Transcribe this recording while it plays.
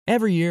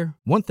Every year,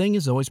 one thing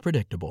is always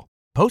predictable.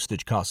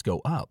 Postage costs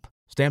go up.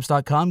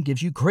 Stamps.com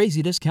gives you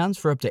crazy discounts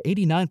for up to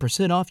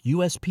 89% off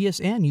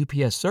USPS and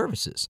UPS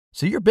services,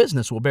 so your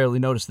business will barely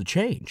notice the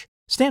change.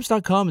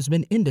 Stamps.com has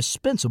been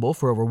indispensable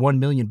for over 1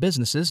 million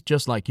businesses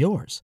just like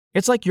yours.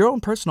 It's like your own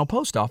personal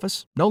post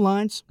office. No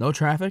lines, no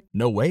traffic,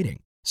 no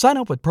waiting. Sign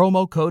up with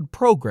promo code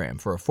PROGRAM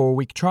for a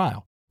 4-week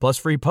trial, plus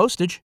free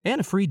postage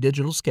and a free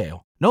digital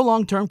scale. No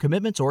long-term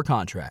commitments or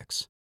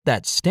contracts.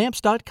 That's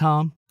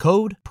Stamps.com,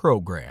 code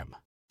PROGRAM.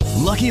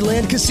 Lucky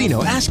Land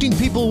Casino, asking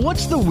people,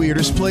 what's the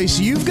weirdest place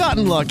you've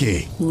gotten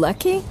lucky?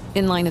 Lucky?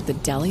 In line at the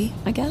deli,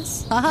 I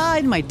guess? Aha,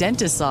 in my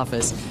dentist's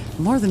office.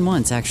 More than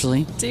once,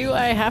 actually. Do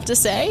I have to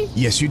say?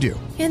 Yes, you do.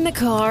 In the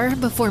car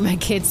before my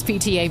kids'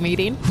 PTA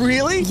meeting.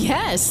 Really?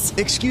 Yes.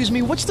 Excuse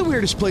me, what's the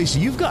weirdest place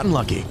you've gotten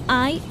lucky?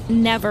 I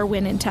never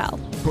win and tell.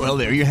 Well,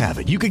 there you have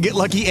it. You can get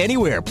lucky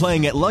anywhere,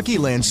 playing at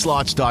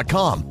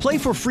LuckyLandSlots.com. Play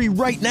for free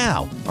right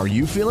now. Are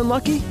you feeling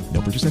lucky?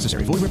 No purchase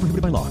necessary. Void where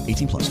prohibited by law.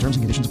 18+. Terms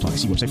and conditions apply.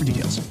 See website for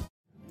details.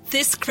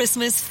 This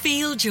Christmas,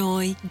 feel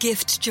joy,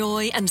 gift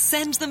joy, and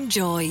send them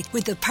joy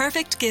with the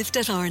perfect gift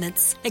at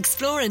Arnott's.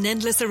 Explore an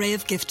endless array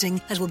of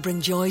gifting that will bring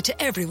joy to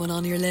everyone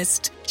on your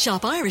list.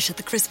 Shop Irish at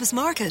the Christmas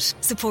market.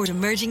 Support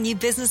emerging new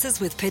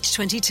businesses with Pitch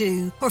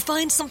 22. Or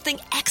find something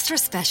extra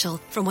special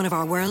from one of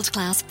our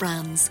world-class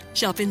brands.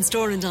 Shop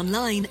in-store and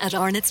online at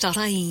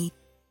arnotts.ie.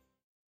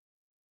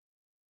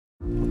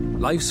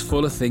 Life's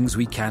full of things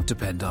we can't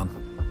depend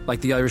on.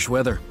 Like the Irish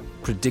weather.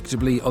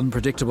 Predictably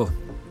unpredictable.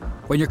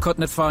 When you're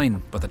cutting it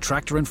fine, but the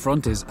tractor in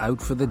front is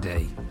out for the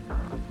day.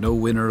 No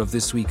winner of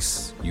this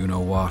week's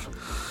you-know-what.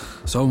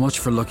 So much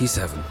for Lucky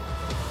 7.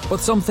 But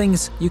some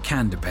things you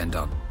can depend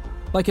on.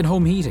 Like in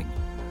home heating.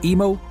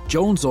 Emo,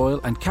 Jones Oil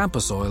and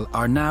Campus Oil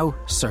are now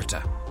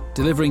CERTA,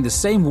 delivering the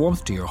same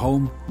warmth to your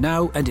home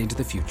now and into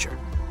the future.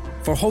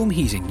 For home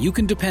heating you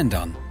can depend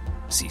on,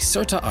 see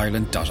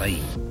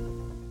CERTAIreland.ie.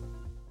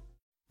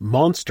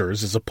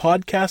 Monsters is a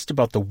podcast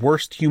about the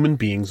worst human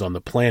beings on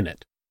the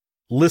planet.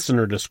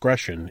 Listener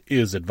discretion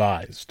is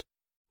advised.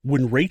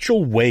 When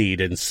Rachel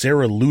Wade and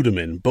Sarah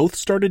Ludeman both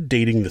started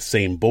dating the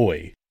same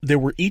boy, they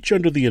were each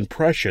under the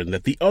impression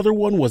that the other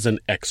one was an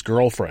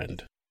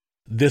ex-girlfriend.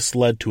 This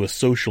led to a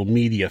social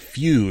media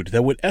feud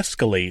that would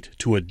escalate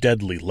to a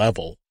deadly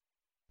level.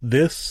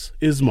 This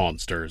is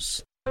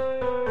Monsters.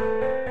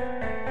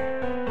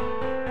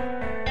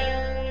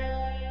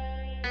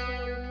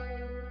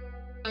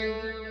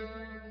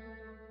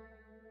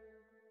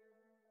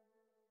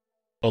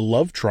 A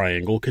love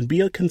triangle can be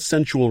a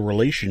consensual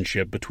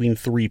relationship between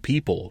 3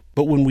 people,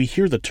 but when we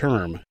hear the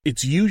term,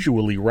 it's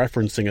usually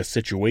referencing a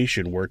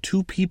situation where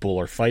 2 people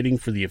are fighting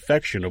for the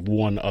affection of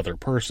one other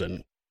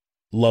person.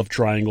 Love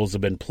triangles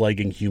have been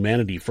plaguing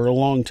humanity for a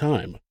long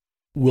time.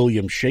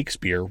 William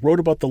Shakespeare wrote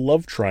about the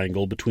love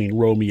triangle between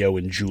Romeo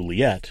and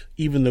Juliet,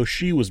 even though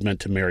she was meant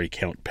to marry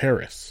Count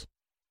Paris.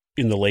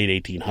 In the late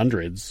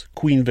 1800s,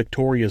 Queen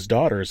Victoria's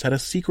daughters had a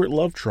secret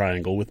love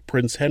triangle with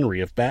Prince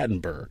Henry of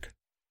Battenberg.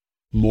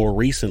 More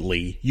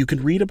recently, you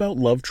can read about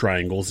love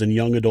triangles in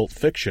young adult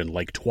fiction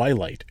like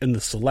Twilight and The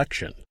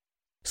Selection.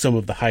 Some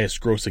of the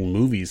highest-grossing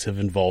movies have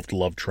involved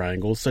love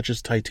triangles such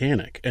as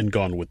Titanic and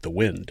Gone with the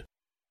Wind.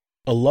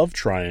 A love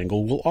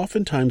triangle will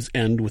oftentimes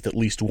end with at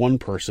least one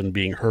person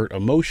being hurt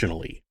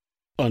emotionally.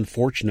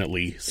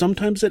 Unfortunately,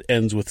 sometimes it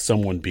ends with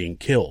someone being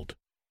killed.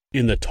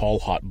 In the Tall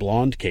Hot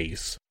Blonde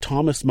case,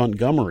 Thomas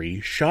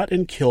Montgomery shot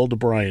and killed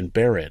Brian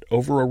Barrett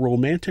over a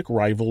romantic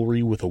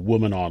rivalry with a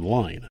woman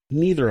online.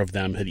 Neither of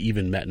them had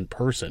even met in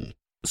person.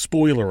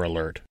 Spoiler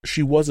alert,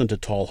 she wasn't a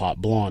tall hot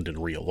blonde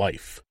in real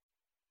life.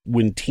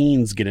 When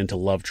teens get into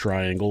love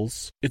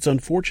triangles, it's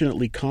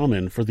unfortunately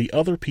common for the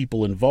other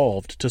people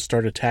involved to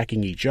start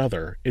attacking each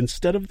other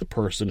instead of the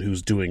person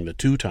who's doing the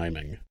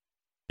two-timing.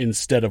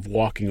 Instead of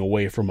walking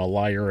away from a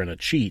liar and a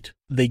cheat,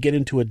 they get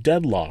into a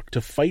deadlock to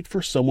fight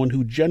for someone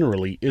who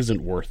generally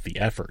isn't worth the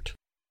effort.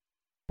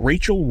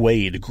 Rachel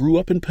Wade grew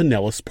up in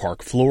Pinellas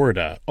Park,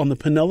 Florida, on the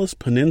Pinellas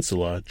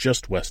Peninsula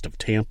just west of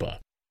Tampa.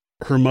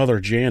 Her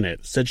mother,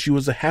 Janet, said she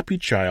was a happy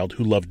child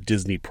who loved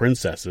Disney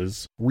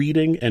princesses,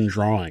 reading, and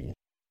drawing.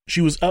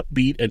 She was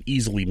upbeat and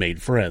easily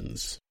made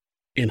friends.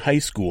 In high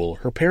school,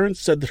 her parents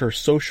said that her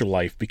social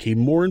life became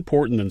more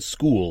important than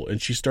school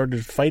and she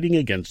started fighting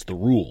against the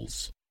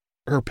rules.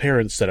 Her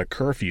parents set a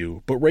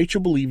curfew, but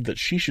Rachel believed that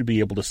she should be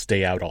able to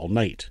stay out all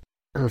night.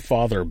 Her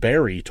father,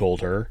 Barry,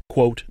 told her,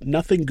 quote,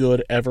 "Nothing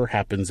good ever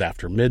happens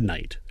after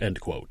midnight,"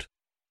 end quote.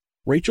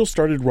 Rachel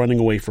started running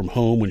away from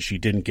home when she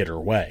didn't get her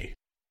way.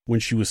 When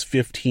she was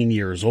 15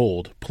 years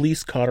old,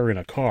 police caught her in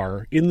a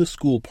car in the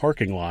school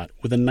parking lot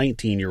with a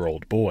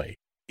 19-year-old boy.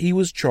 He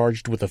was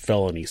charged with a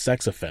felony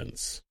sex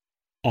offense.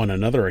 On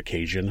another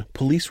occasion,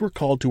 police were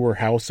called to her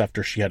house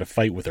after she had a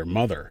fight with her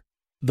mother.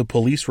 The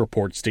police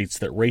report states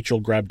that Rachel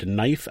grabbed a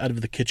knife out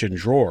of the kitchen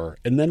drawer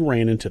and then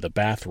ran into the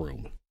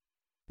bathroom.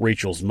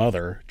 Rachel's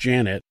mother,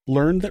 Janet,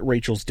 learned that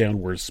Rachel's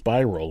downward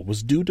spiral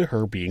was due to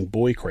her being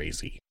boy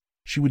crazy.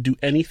 She would do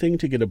anything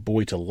to get a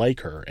boy to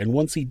like her, and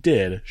once he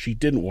did, she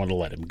didn't want to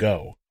let him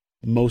go.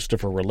 Most of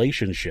her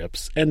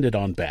relationships ended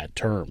on bad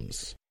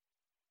terms.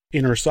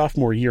 In her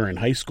sophomore year in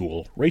high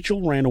school,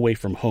 Rachel ran away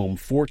from home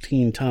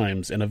 14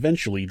 times and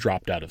eventually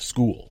dropped out of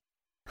school.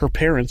 Her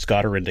parents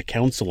got her into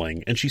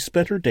counseling, and she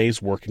spent her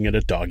days working at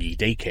a doggy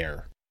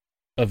daycare.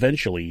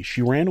 Eventually,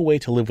 she ran away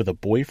to live with a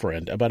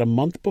boyfriend about a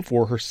month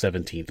before her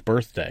 17th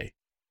birthday.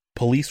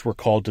 Police were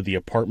called to the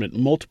apartment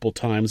multiple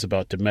times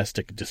about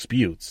domestic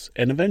disputes,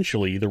 and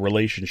eventually the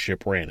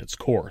relationship ran its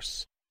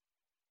course.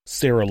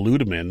 Sarah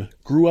Ludeman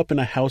grew up in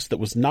a house that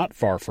was not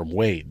far from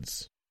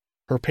Wade's.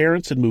 Her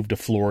parents had moved to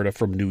Florida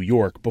from New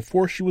York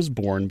before she was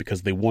born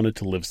because they wanted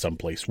to live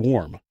someplace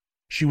warm.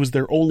 She was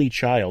their only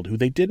child, who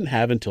they didn't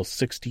have until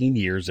 16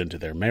 years into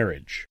their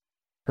marriage.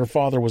 Her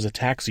father was a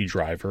taxi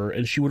driver,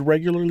 and she would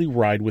regularly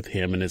ride with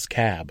him in his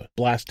cab,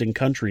 blasting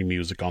country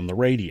music on the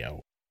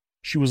radio.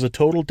 She was a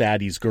total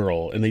daddy's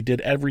girl, and they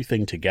did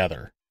everything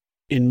together.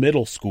 In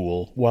middle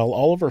school, while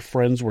all of her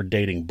friends were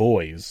dating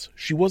boys,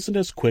 she wasn't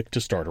as quick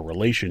to start a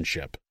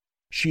relationship.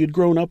 She had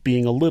grown up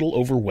being a little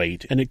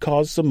overweight, and it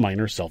caused some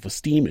minor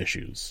self-esteem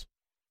issues.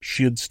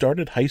 She had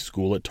started high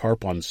school at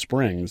Tarpon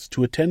Springs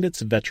to attend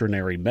its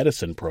veterinary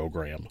medicine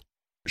program.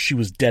 She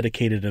was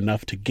dedicated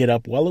enough to get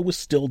up while it was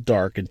still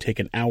dark and take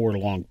an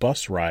hour-long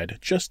bus ride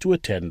just to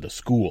attend the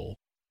school.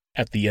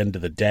 At the end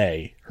of the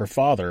day, her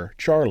father,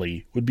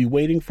 Charlie, would be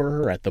waiting for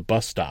her at the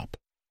bus stop.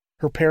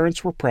 Her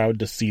parents were proud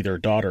to see their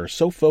daughter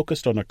so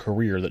focused on a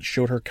career that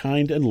showed her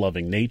kind and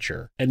loving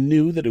nature, and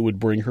knew that it would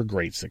bring her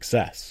great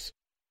success.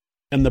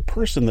 And the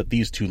person that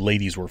these two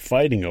ladies were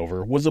fighting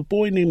over was a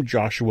boy named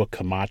Joshua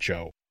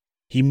Camacho.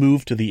 He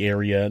moved to the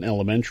area in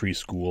elementary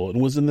school and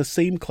was in the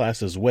same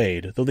class as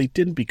Wade, though they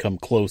didn't become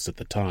close at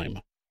the time.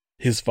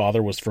 His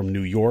father was from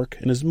New York,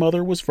 and his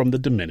mother was from the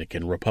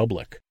Dominican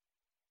Republic.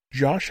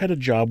 Josh had a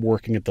job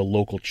working at the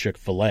local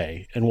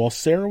Chick-fil-A, and while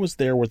Sarah was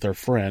there with her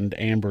friend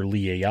Amber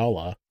Lee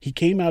Ayala, he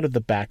came out of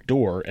the back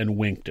door and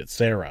winked at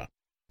Sarah.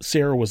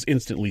 Sarah was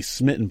instantly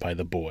smitten by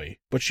the boy,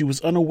 but she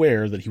was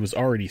unaware that he was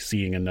already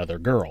seeing another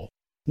girl.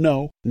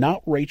 No,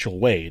 not Rachel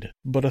Wade,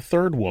 but a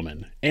third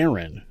woman,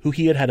 Erin, who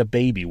he had had a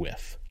baby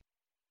with.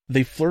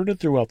 They flirted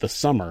throughout the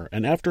summer,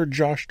 and after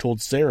Josh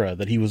told Sarah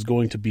that he was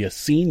going to be a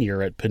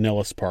senior at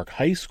Pinellas Park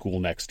High School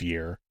next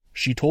year,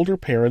 she told her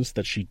parents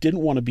that she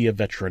didn't want to be a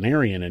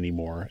veterinarian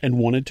anymore and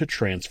wanted to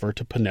transfer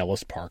to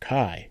Pinellas Park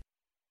High.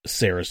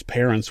 Sarah's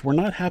parents were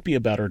not happy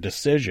about her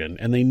decision,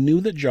 and they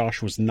knew that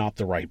Josh was not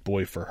the right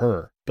boy for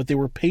her, but they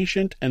were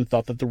patient and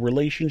thought that the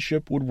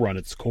relationship would run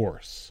its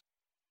course.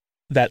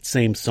 That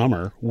same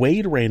summer,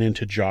 Wade ran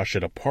into Josh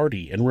at a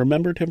party and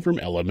remembered him from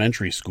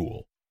elementary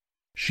school.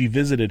 She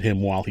visited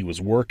him while he was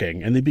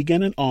working, and they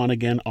began an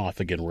on-again,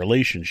 off-again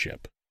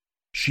relationship.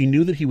 She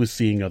knew that he was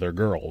seeing other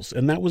girls,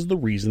 and that was the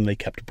reason they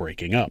kept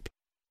breaking up.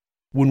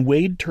 When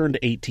Wade turned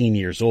 18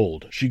 years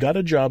old, she got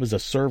a job as a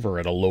server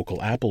at a local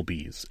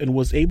Applebee's and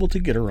was able to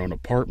get her own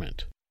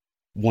apartment.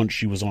 Once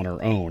she was on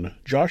her own,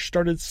 Josh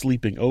started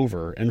sleeping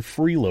over and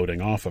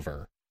freeloading off of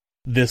her.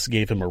 This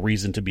gave him a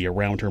reason to be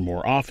around her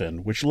more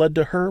often, which led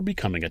to her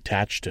becoming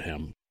attached to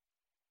him.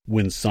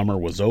 When summer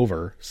was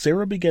over,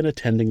 Sarah began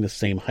attending the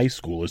same high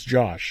school as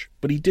Josh,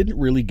 but he didn't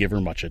really give her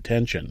much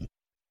attention.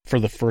 For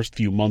the first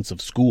few months of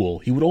school,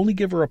 he would only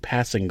give her a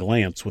passing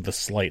glance with a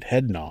slight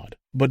head nod,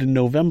 but in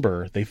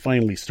November they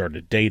finally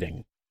started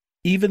dating.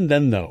 Even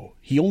then, though,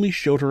 he only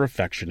showed her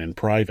affection in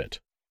private.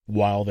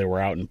 While they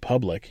were out in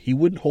public, he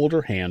wouldn't hold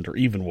her hand or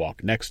even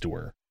walk next to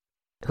her.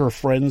 Her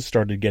friends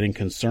started getting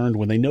concerned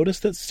when they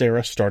noticed that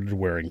Sarah started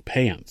wearing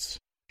pants.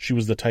 She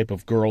was the type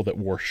of girl that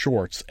wore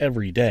shorts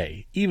every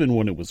day, even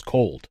when it was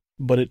cold.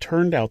 But it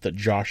turned out that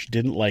Josh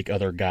didn't like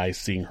other guys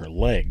seeing her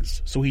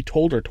legs, so he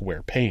told her to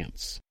wear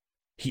pants.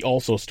 He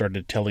also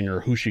started telling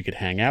her who she could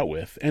hang out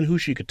with and who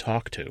she could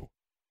talk to.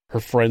 Her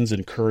friends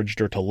encouraged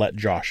her to let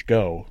Josh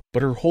go,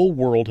 but her whole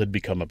world had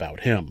become about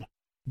him.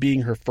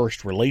 Being her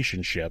first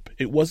relationship,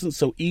 it wasn't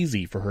so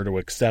easy for her to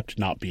accept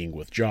not being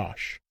with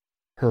Josh.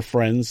 Her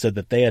friends said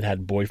that they had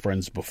had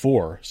boyfriends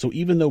before, so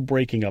even though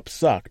breaking up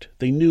sucked,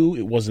 they knew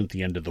it wasn't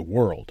the end of the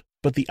world.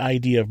 But the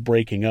idea of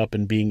breaking up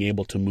and being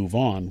able to move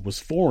on was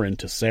foreign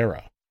to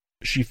Sarah.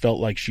 She felt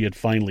like she had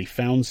finally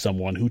found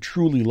someone who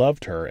truly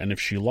loved her, and if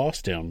she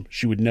lost him,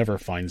 she would never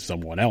find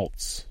someone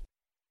else.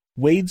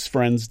 Wade's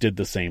friends did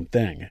the same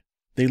thing.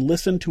 They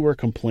listened to her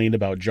complain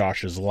about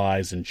Josh's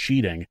lies and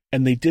cheating,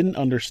 and they didn't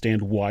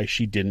understand why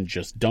she didn't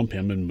just dump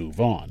him and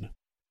move on.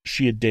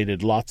 She had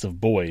dated lots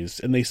of boys,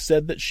 and they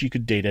said that she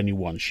could date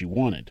anyone she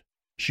wanted.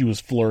 She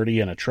was flirty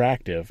and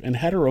attractive, and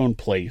had her own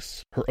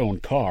place, her own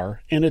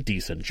car, and a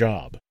decent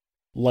job.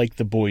 Like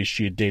the boys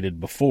she had dated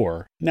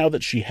before, now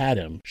that she had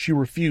him, she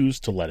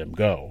refused to let him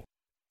go.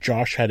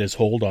 Josh had his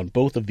hold on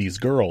both of these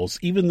girls,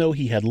 even though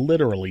he had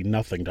literally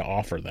nothing to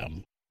offer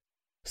them.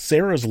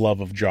 Sarah's love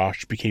of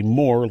Josh became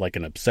more like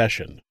an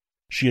obsession.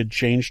 She had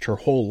changed her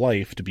whole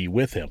life to be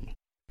with him.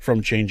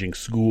 From changing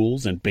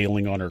schools and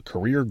bailing on her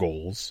career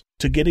goals,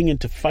 to getting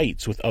into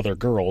fights with other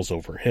girls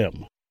over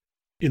him.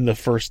 In the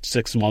first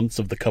 6 months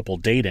of the couple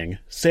dating,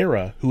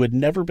 Sarah, who had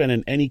never been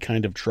in any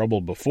kind of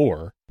trouble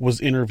before, was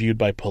interviewed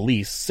by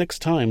police 6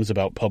 times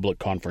about public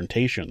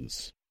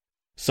confrontations.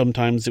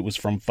 Sometimes it was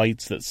from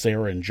fights that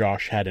Sarah and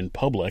Josh had in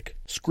public,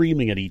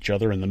 screaming at each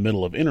other in the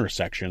middle of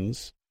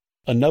intersections.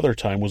 Another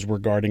time was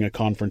regarding a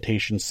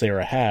confrontation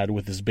Sarah had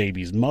with his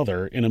baby's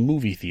mother in a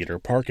movie theater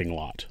parking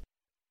lot.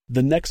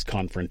 The next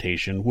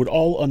confrontation would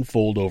all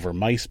unfold over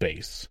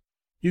MySpace.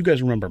 You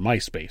guys remember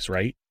MySpace,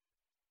 right?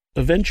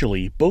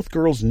 Eventually, both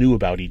girls knew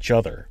about each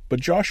other, but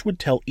Josh would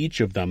tell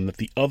each of them that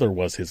the other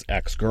was his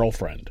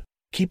ex-girlfriend,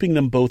 keeping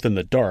them both in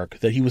the dark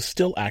that he was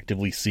still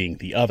actively seeing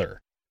the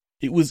other.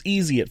 It was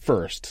easy at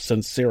first,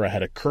 since Sarah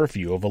had a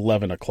curfew of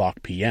 11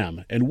 o'clock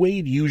p.m., and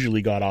Wade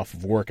usually got off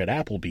of work at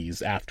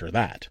Applebee's after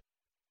that.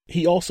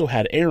 He also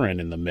had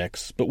Erin in the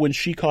mix, but when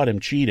she caught him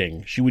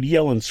cheating, she would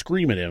yell and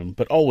scream at him,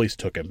 but always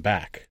took him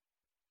back.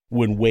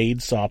 When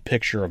Wade saw a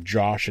picture of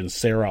Josh and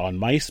Sarah on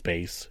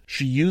MySpace,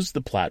 she used the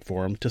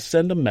platform to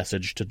send a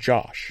message to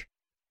Josh.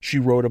 She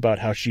wrote about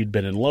how she'd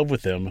been in love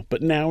with him,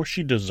 but now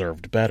she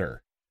deserved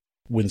better.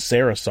 When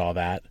Sarah saw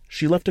that,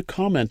 she left a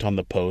comment on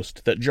the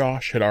post that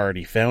Josh had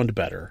already found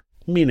better,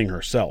 meaning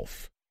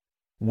herself.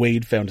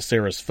 Wade found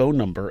Sarah's phone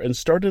number and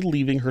started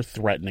leaving her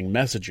threatening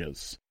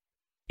messages.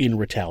 In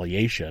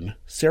retaliation,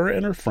 Sarah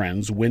and her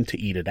friends went to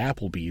eat at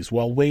Applebee's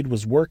while Wade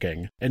was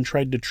working and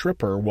tried to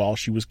trip her while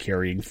she was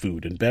carrying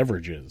food and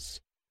beverages.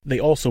 They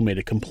also made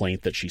a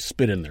complaint that she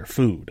spit in their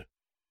food.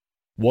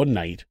 One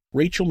night,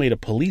 Rachel made a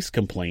police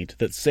complaint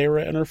that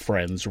Sarah and her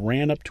friends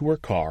ran up to her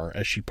car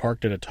as she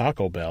parked at a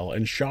Taco Bell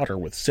and shot her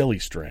with silly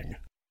string.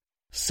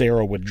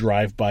 Sarah would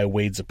drive by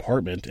Wade's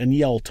apartment and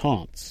yell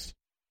taunts.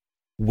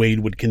 Wade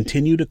would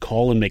continue to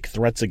call and make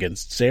threats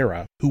against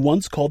Sarah, who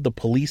once called the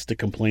police to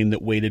complain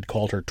that Wade had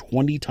called her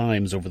 20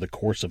 times over the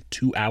course of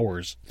 2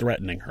 hours,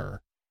 threatening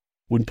her.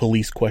 When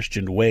police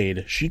questioned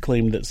Wade, she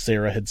claimed that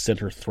Sarah had sent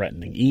her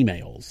threatening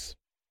emails.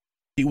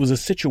 It was a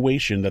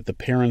situation that the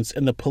parents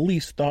and the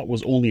police thought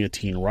was only a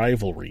teen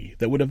rivalry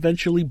that would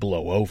eventually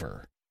blow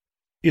over.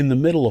 In the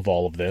middle of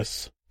all of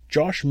this,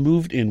 Josh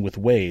moved in with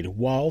Wade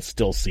while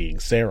still seeing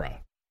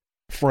Sarah.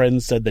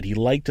 Friends said that he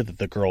liked it that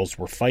the girls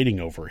were fighting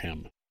over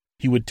him.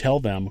 He would tell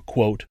them,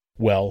 quote,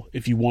 "Well,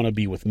 if you want to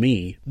be with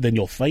me, then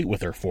you'll fight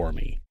with her for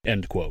me,"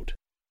 end quote.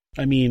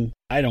 I mean,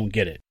 I don't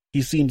get it.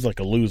 He seems like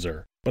a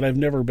loser, but I've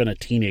never been a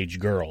teenage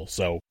girl,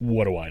 so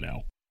what do I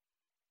know?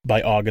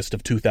 By August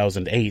of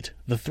 2008,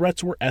 the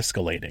threats were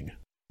escalating.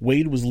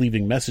 Wade was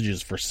leaving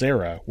messages for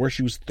Sarah where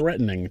she was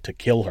threatening to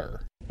kill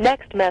her.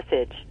 Next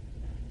message.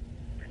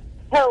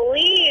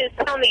 Please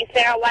tell me,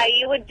 Sarah, why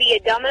you would be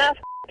a dumb enough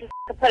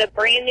to put a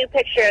brand new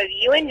picture of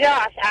you and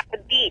Josh at the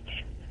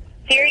beach.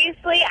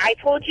 Seriously, I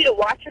told you to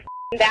watch your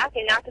back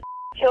and not to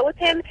chill with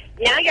him.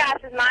 Now your ass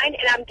is mine,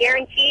 and I'm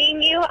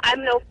guaranteeing you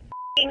I'm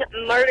going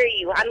to murder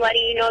you. I'm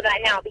letting you know that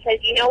now, because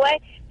you know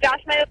what? Josh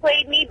might have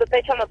played me, but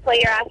bitch, I'm going to play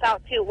your ass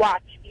out too.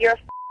 Watch. You're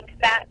a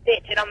fat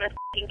bitch, and I'm going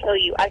to kill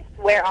you. I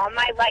swear on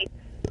my life.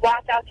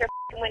 Watch out your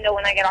window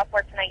when I get off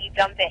work tonight, you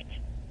dumb bitch.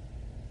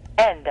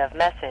 End of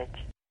message.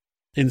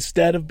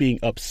 Instead of being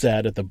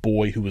upset at the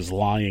boy who was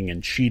lying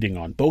and cheating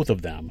on both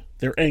of them,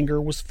 their anger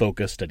was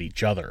focused at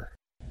each other.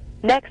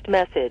 Next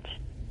message.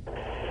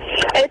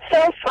 It's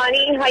so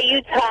funny how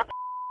you talk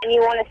and you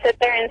want to sit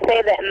there and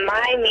say that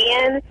my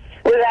man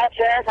was at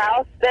your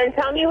house. Then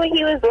tell me what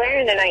he was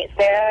wearing tonight,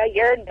 Sarah.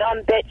 You're a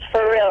dumb bitch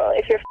for real.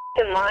 If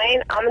you're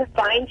lying, I'm going to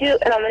find you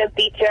and I'm going to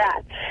beat your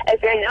ass.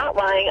 If you're not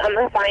lying, I'm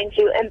going to find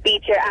you and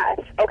beat your ass,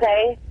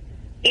 okay?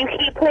 You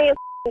keep playing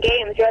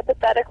games. You're a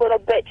pathetic little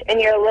bitch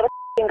and you're a little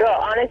girl.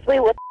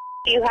 Honestly, what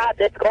do you have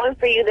that's going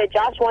for you that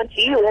Josh wants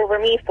you over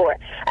me for?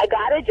 I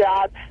got a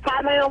job,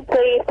 have my own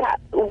place.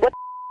 What?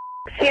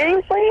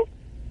 Seriously?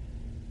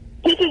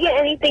 He could get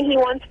anything he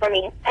wants from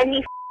me.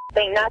 Any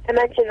thing, not to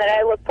mention that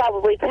I look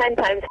probably 10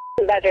 times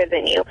better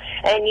than you.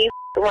 And you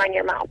run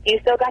your mouth. You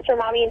still got your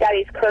mommy and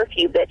daddy's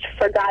curfew, bitch,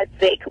 for God's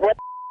sake. Why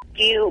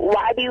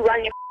do you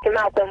run your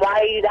mouth, and why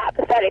are you that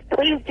pathetic?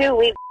 Please do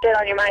leave shit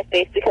on your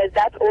MySpace, because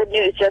that's old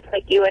news, just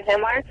like you and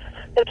him are.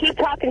 So keep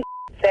talking,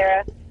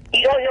 Sarah.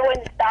 You don't know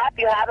when to stop.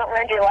 You haven't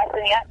learned your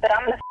lesson yet, but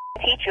I'm going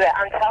to teach you it.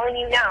 I'm telling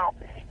you now.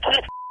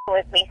 Keep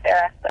with me,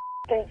 Sarah.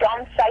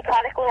 Dumb,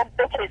 psychotic little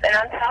bitches, and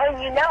I'm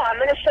telling you now, I'm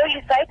going to show you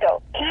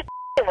psycho. Keep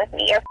with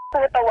me. You're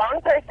with the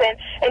wrong person,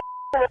 and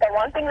with the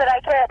one thing that I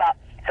care about.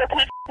 So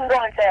keep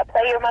going, Sarah.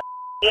 Play your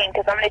game,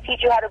 because I'm going to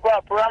teach you how to grow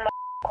up real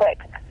quick.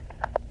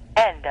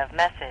 End of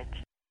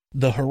message.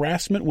 The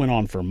harassment went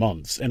on for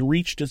months and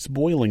reached its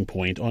boiling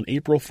point on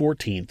April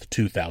 14th,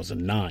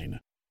 2009.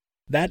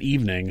 That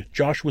evening,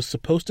 Josh was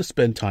supposed to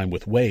spend time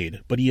with Wade,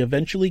 but he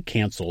eventually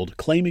canceled,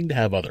 claiming to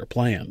have other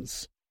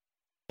plans.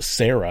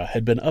 Sarah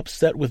had been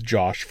upset with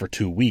Josh for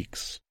 2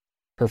 weeks.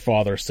 Her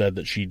father said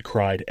that she'd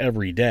cried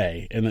every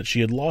day and that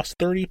she had lost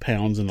 30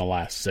 pounds in the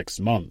last 6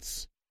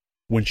 months.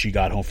 When she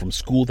got home from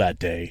school that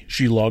day,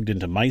 she logged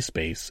into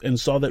MySpace and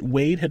saw that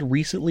Wade had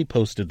recently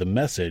posted the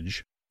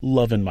message,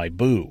 "Lovin' my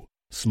boo,"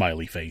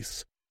 smiley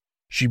face.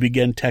 She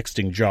began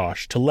texting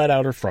Josh to let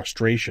out her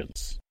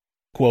frustrations.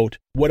 Quote,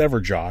 "Whatever,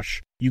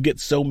 Josh, you get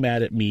so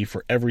mad at me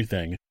for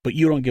everything, but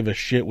you don't give a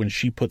shit when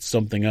she puts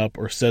something up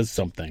or says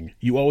something.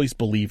 You always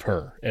believe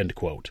her," end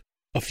quote.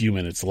 A few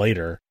minutes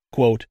later,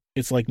 quote,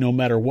 It's like no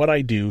matter what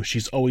I do,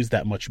 she's always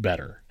that much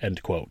better,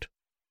 end quote.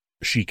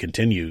 She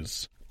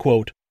continues,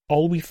 quote,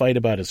 all we fight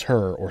about is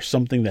her or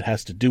something that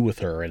has to do with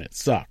her, and it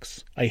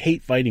sucks. I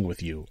hate fighting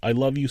with you. I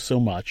love you so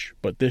much,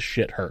 but this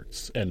shit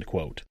hurts, end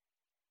quote.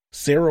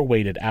 Sarah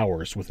waited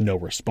hours with no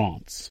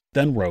response,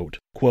 then wrote,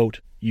 quote,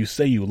 you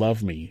say you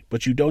love me,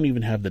 but you don't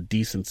even have the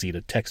decency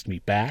to text me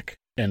back,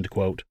 end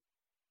quote.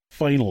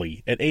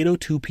 Finally, at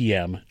 8:02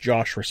 p.m.,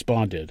 Josh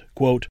responded,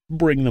 quote,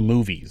 bring the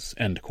movies,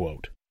 end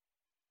quote.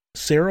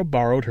 Sarah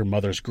borrowed her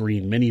mother's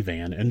green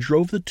minivan and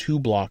drove the 2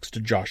 blocks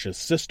to Josh's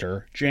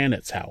sister,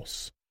 Janet's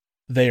house.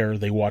 There,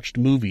 they watched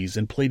movies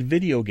and played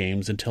video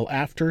games until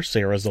after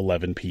Sarah's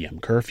 11 p.m.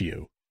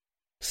 curfew.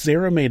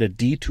 Sarah made a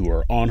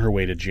detour on her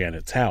way to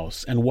Janet's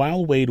house, and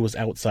while Wade was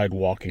outside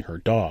walking her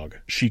dog,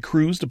 she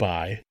cruised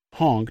by,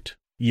 honked,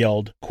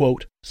 yelled,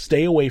 quote,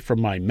 stay away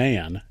from my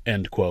man,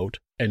 end quote,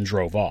 and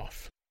drove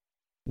off.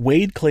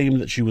 Wade claimed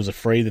that she was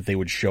afraid that they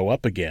would show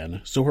up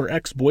again, so her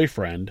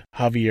ex-boyfriend,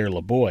 Javier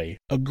Laboy,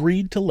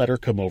 agreed to let her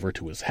come over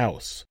to his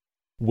house.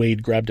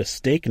 Wade grabbed a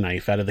steak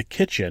knife out of the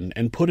kitchen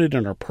and put it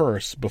in her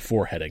purse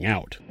before heading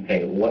out.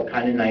 Okay, what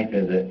kind of knife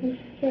is it? It's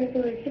just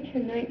a regular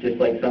kitchen knife. Just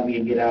like something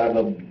you'd get out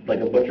of a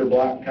butcher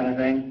block kind of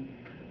thing?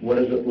 What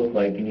does it look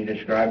like? Can you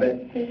describe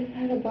it? It just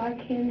had a black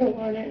handle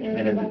on it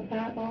and it was about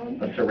that long.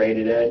 A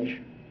serrated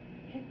edge?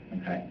 Yeah.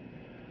 Okay.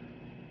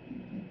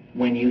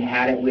 When you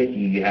had it with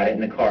you, you had it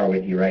in the car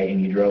with you, right? And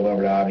you drove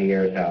over to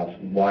Javier's house.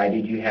 Why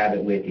did you have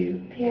it with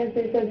you? Because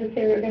they said that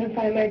they were going to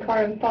find my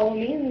car and follow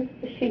me, and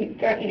she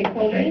threatened to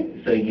kill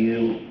me. So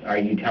are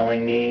you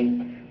telling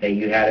me that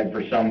you had it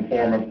for some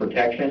form of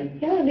protection?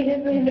 Yeah,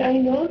 because I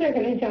know they're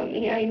going to jump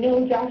me. I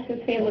know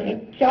Josh's family.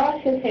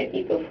 Josh has hit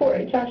me before.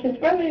 Josh's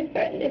brother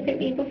threatened to hit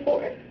me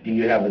before. Do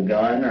you have a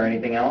gun or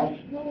anything else?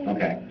 No.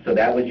 Okay, so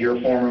that was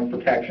your form of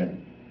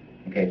protection.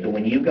 Okay, so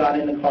when you got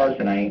in the car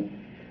tonight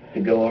to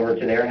go over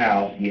to their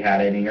house, you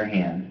had it in your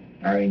hand,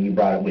 or you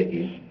brought it with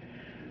you.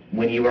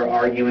 When you were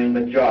arguing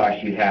with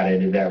Josh, you had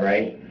it, is that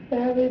right?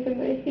 That was in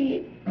my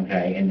seat.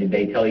 Okay, and did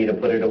they tell you to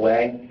put it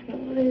away? No,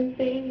 I didn't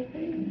say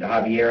anything.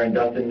 Javier and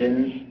Dustin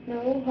didn't?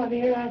 No,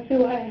 Javier asked me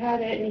why I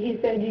had it, and he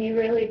said, do you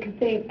really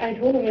think, I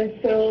told him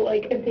it's so,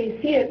 like, if they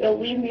see it, they'll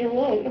leave me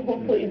alone.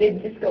 Hopefully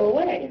they'd just go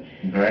away.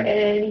 Right.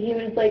 And he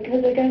was like,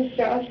 because I guess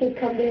Josh has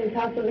come to his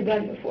house with a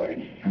gun before.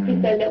 Mm-hmm.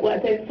 He said that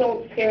weapons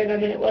don't scare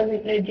them, and it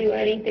wasn't going to do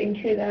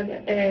anything to them,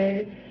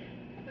 and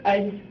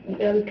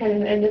that was kind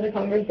of the end of the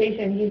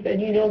conversation. He said,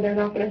 you know, they're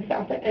not going to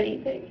stop at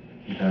anything.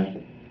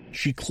 Okay.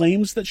 She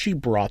claims that she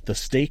brought the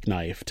steak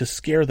knife to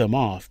scare them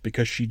off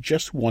because she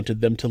just wanted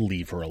them to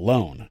leave her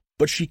alone,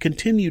 but she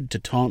continued to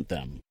taunt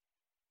them.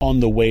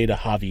 On the way to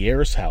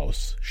Javier's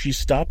house, she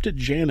stopped at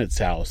Janet's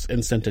house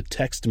and sent a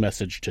text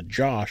message to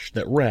Josh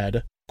that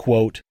read,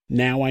 quote,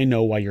 now I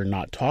know why you're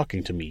not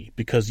talking to me,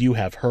 because you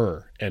have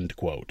her, end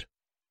quote.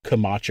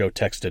 Camacho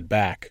texted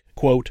back,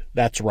 quote,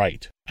 that's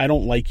right, I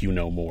don't like you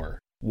no more.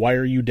 Why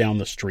are you down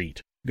the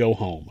street? Go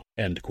home,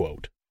 end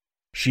quote.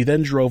 She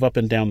then drove up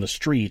and down the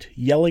street,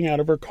 yelling out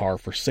of her car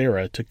for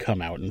Sarah to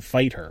come out and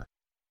fight her.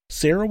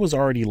 Sarah was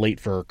already late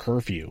for her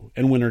curfew,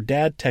 and when her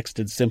dad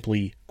texted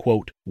simply,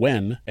 quote,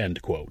 when,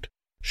 end quote,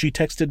 she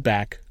texted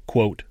back,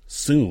 quote,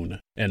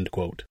 soon, end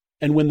quote.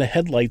 And when the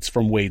headlights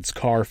from Wade's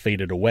car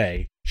faded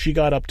away, she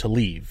got up to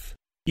leave.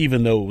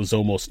 Even though it was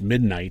almost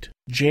midnight,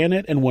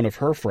 Janet and one of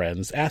her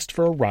friends asked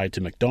for a ride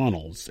to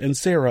McDonald's, and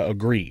Sarah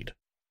agreed.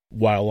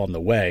 While on the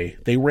way,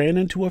 they ran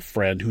into a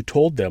friend who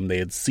told them they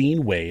had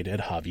seen Wade at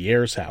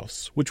Javier's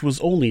house, which was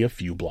only a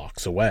few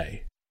blocks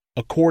away.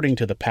 According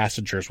to the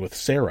passengers with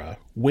Sarah,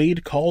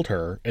 Wade called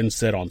her and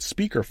said on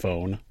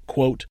speakerphone,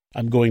 quote,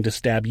 I'm going to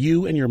stab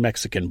you and your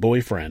Mexican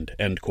boyfriend,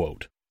 end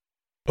quote.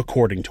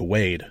 According to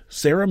Wade,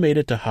 Sarah made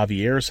it to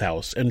Javier's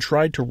house and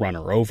tried to run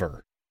her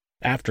over.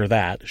 After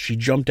that, she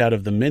jumped out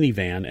of the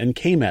minivan and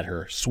came at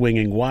her,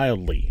 swinging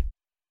wildly.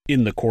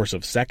 In the course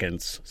of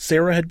seconds,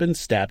 Sarah had been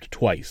stabbed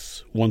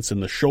twice, once in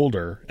the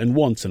shoulder and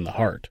once in the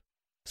heart.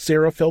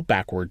 Sarah fell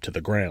backward to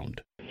the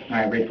ground. All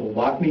right, Rachel,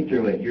 walk me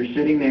through it. You're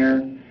sitting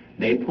there,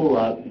 they pull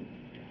up,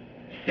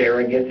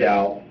 Sarah gets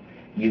out,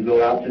 you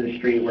go out to the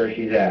street where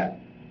she's at,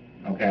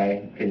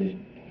 okay? Because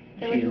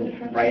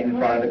she's right in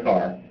front of the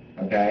car,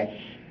 okay?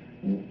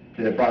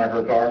 To the front of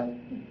her car.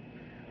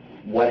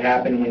 What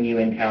happened when you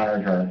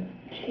encountered her?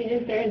 She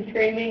just started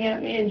screaming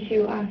at me, and she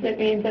laughed at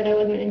me and said I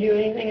wasn't going to do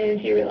anything, and then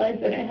she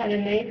realized that I had a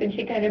knife, and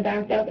she kind of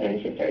backed up, and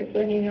then she started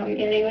swinging on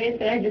me anyways,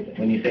 and I just...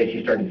 When you say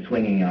she started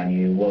swinging on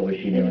you, what was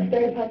she doing? She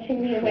started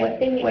punching me in my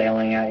face.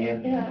 Flailing at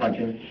you? Yeah.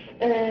 Punching?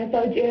 And then I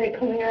saw Janet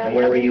coming around. And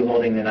where were you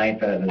holding the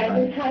knife at the time?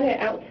 I just had it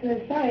out to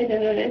the side,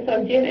 and then I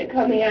saw Janet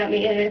coming at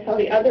me, and I saw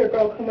the other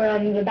girl come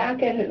around the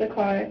back end of the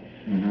car,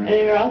 and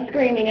they were all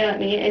screaming at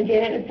me, and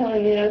Janet was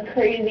telling me that I was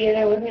crazy and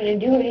I wasn't going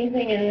to do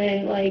anything, and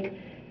then, like,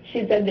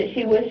 she said that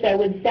she wished I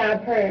would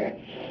stab her.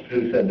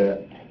 Who said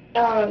that?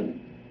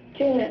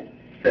 Janet.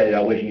 Said,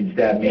 I wish you'd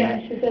stab me? Yeah,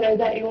 she said, I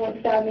bet you won't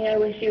stab me, I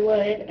wish you would.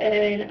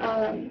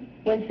 And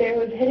when Sarah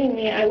was hitting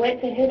me, I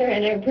went to hit her,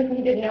 and I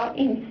really did not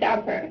mean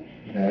stab her.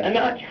 Okay. I'm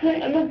not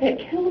going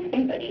to kill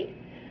somebody.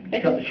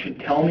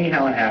 Tell me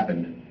how it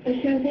happened.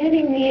 She was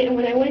hitting me, and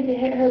when I went to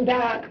hit her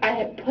back, I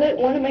had put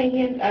one of my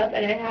hands up,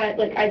 and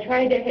I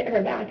tried to hit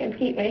her back and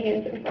keep my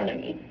hands in front of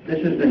me. This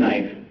is the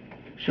knife.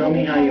 Show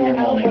me how you were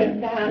holding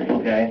it.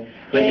 Okay?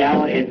 But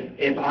now,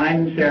 if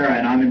I'm Sarah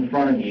and I'm in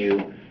front of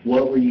you,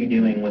 what were you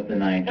doing with the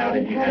knife? How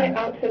did you have it? I had it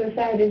out to the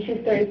side, and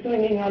she started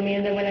swinging on me,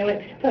 and then when I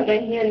went to put my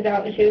hands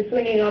out, she was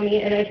swinging on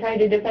me, and I tried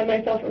to defend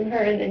myself from her,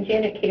 and then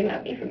Janet came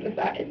at me from the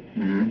side.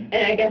 Mm-hmm.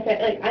 And I guess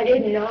I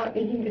did not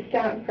mean to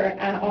stab her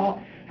at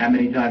all. How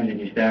many times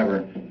did you stab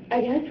her? I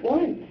guess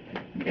once.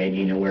 Okay, do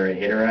you know where it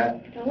hit her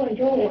at? No, I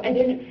don't. I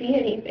didn't see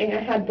anything.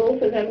 I had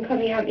both of them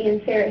coming at me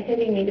and Sarah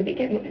hitting me to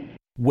begin with.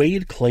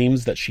 Wade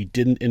claims that she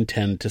didn't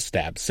intend to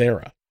stab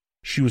Sarah.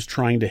 She was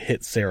trying to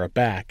hit Sarah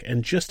back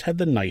and just had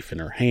the knife in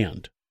her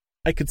hand.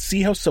 I could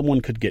see how someone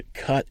could get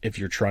cut if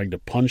you're trying to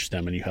punch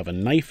them and you have a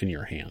knife in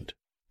your hand.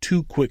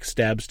 2 quick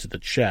stabs to the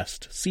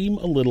chest seem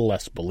a little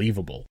less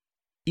believable.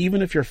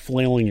 Even if you're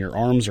flailing your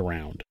arms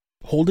around,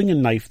 holding a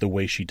knife the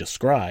way she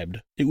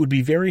described, it would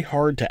be very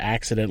hard to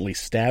accidentally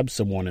stab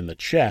someone in the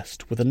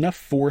chest with enough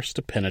force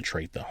to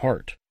penetrate the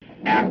heart.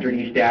 After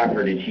you stabbed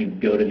her, did she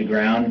go to the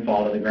ground,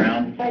 fall to the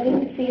ground? I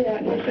didn't see that.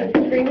 She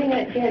was screaming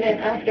at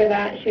Janet after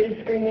that. She was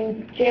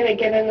screaming, "Janet,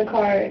 get in the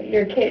car,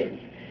 your kids."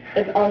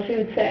 That's all she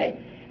would say.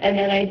 And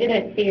then I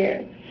didn't see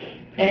her.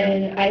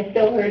 And I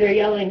still heard her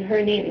yelling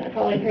her name. That's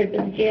all I heard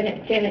was,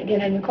 "Janet, Janet,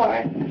 get in the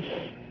car."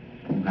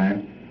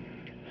 Okay.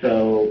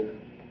 So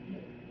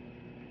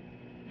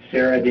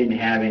Sarah didn't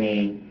have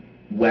any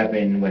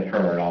weapon with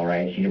her at all,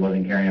 right? She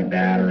wasn't carrying a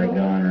bat or a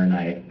gun or a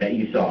knife that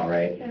you saw,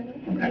 right?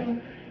 Okay.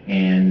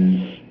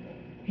 And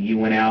you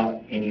went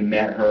out and you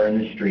met her in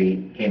the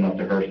street, came up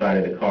to her side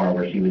of the car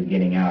where she was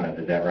getting out of,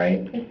 is that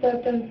right? I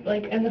stepped in,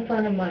 in the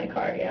front of my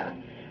car, yeah.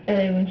 And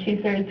then when she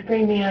started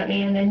screaming at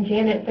me, and then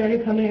Janet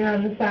started coming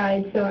around the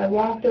side, so I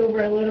walked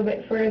over a little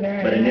bit further.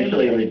 But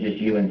initially it was just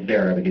you and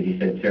Sarah, because you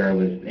said Sarah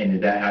was, and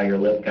is that how your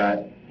lip got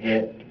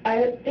hit?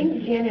 I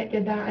think Janet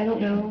did that. I don't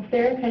know.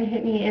 Sarah kind of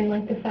hit me in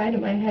the side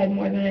of my head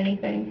more than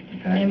anything,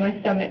 and in my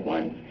stomach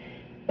once.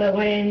 But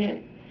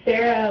when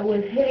Sarah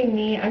was hitting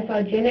me, I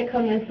saw Janet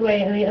come this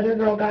way, and the other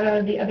girl got out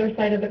of the other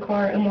side of the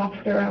car and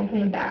walked around from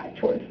the back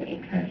towards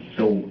me. Okay.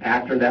 So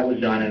after that was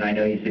done, and I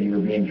know you said you were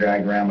being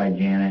dragged around by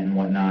Janet and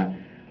whatnot,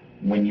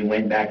 when you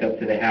went back up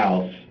to the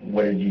house,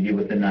 what did you do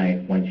with the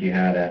knife once you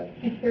had it?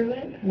 I threw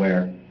it.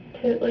 Where?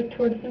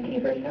 Towards the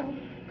neighbor's house.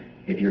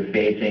 If you're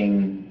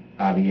facing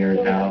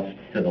Javier's house,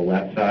 to the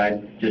left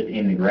side, just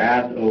in the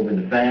grass, over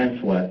the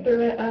fence, what?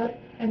 Threw it up.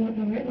 I don't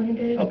know where it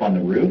landed. Up on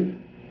the roof?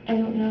 I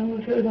don't know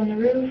if it was on the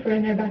roof or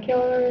in their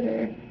backyard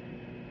or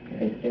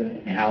I just threw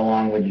it. And how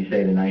long would you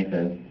say the knife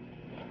is?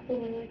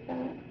 Probably like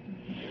that.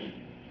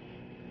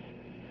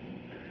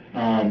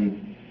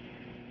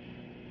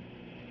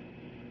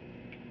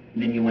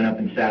 Then you went up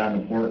and sat on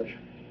the porch.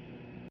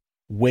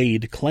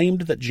 Wade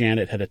claimed that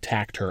Janet had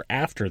attacked her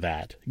after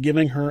that,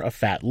 giving her a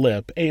fat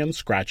lip and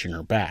scratching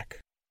her back.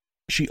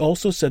 She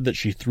also said that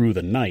she threw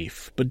the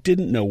knife, but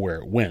didn't know where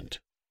it went.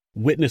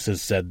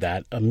 Witnesses said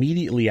that,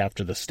 immediately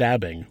after the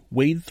stabbing,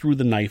 Wade threw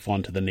the knife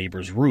onto the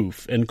neighbor's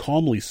roof and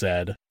calmly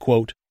said,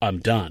 quote, "I'm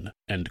done,"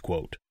 end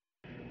quote.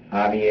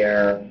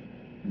 Javier,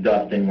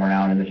 Dustin were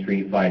out in the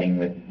street fighting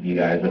with you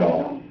guys at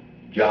all.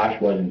 Josh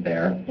wasn't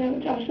there. No,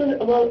 Josh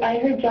was, I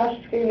heard Josh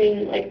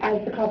screaming,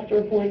 as the cops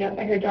were pulling up.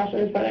 I heard Josh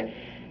and his brother.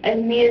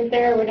 As me and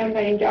Sarah were done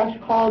fighting, Josh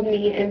called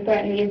me and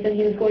threatened me and said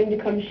he was going to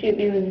come shoot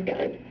me with his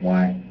gun.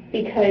 Why?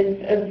 Because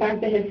of the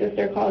fact that his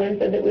sister called and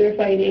said that we were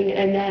fighting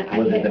and that I hit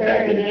her. Was it the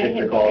fact that his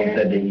sister called and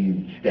said that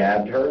you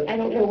stabbed her? I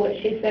don't know what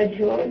she said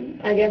to him.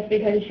 I guess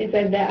because she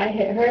said that I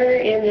hit her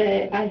and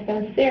that I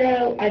stabbed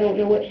Sarah. I don't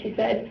know what she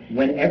said.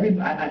 When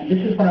this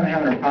is what I'm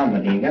having a problem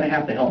with. You're going to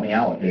have to help me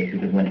out with this,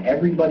 because when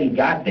everybody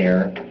got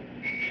there,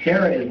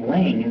 Sarah is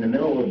laying in the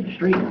middle of the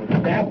street with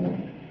a stab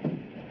wound.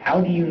 How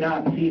do you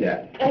not see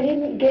that? I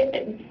didn't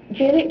get...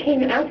 Janet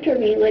came after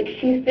me.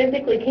 She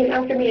physically came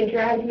after me and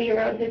dragged me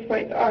around his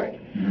front yard.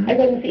 Mm-hmm. I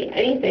couldn't see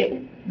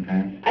anything.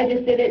 Okay. I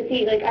just didn't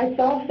see... I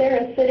saw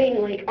Sarah sitting,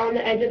 on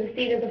the edge of the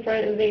seat of the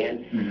front of the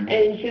van. Mm-hmm.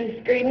 And she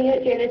was screaming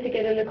at Janet to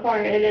get in the car.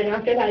 And then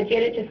after that,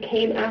 Janet just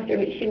came after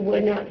me. She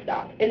would not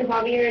stop. And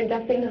Javier and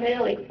Dustin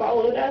kind of,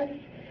 followed us,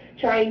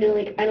 trying to,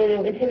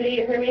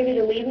 intimidate her maybe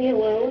to leave me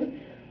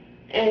alone.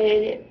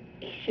 And...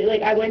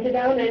 I went to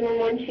dial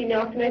 911, she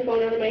knocked my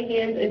phone out of my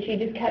hands, and she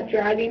just kept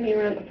dragging me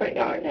around the front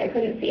yard. I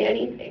couldn't see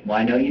anything. Well,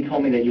 I know you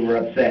told me that you were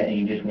upset and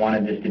you just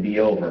wanted this to be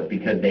over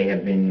because they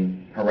have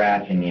been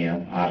harassing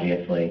you,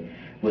 obviously.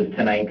 Was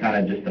tonight kind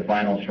of just the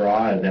final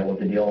straw? Is that what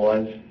the deal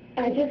was?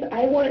 I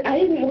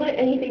didn't want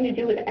anything to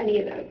do with any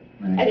of them.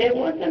 Right. I didn't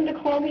want them to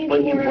call me.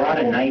 But you brought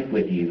a knife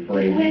with you for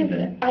a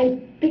reason.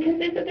 Because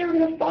they said they were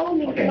going to follow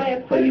me to my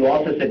apartment. But you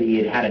also said that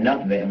you had had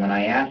enough of it, and when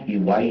I asked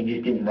you why you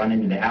just didn't run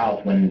into the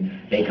house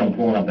when they come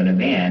pulling up in a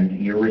van,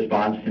 your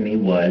response to me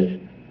was,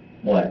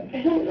 what?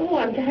 I don't know.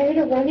 I'm tired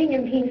of running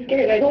and being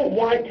scared. I don't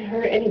want to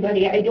hurt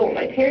anybody. I don't.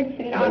 My parents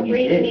did not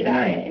raise me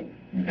that way.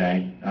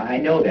 Okay. I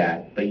know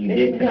that, but you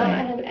did tonight.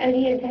 I did not have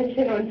any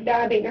intention on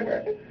stabbing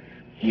her.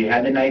 You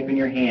had the knife in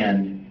your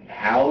hand.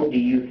 How do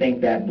you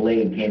think that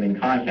blade came in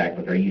contact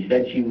with her? You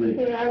said she was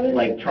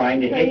like trying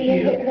to hit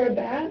you. Hit her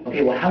back.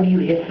 Okay, well, how do you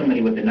hit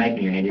somebody with a knife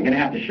in your hand? You're going to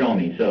have to show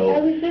me. So I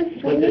was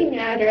just swinging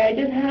at her. I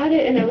just had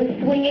it, and I was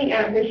swinging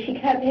at her. She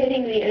kept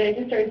hitting me, and I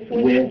just started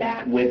swinging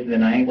back. With the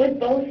knife?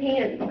 With both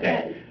hands.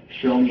 Okay. Yes.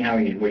 Show me how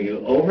were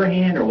you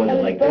overhand, or was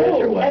it like both,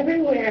 this, or what?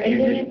 Everywhere.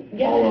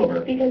 Just all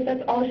over. Because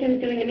that's all she was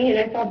doing to me,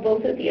 and I saw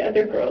both of the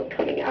other girls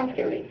coming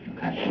after me.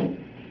 Okay.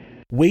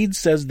 Wade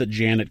says that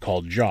Janet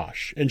called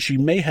Josh, and she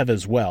may have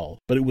as well,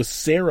 but it was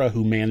Sarah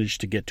who managed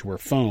to get to her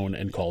phone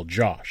and call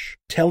Josh,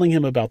 telling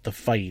him about the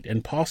fight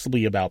and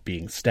possibly about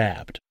being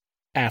stabbed.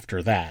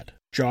 After that,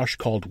 Josh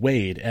called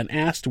Wade and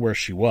asked where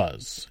she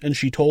was, and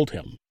she told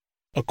him.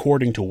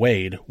 According to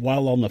Wade,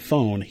 while on the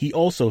phone, he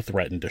also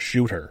threatened to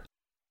shoot her.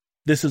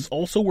 This is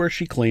also where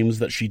she claims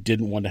that she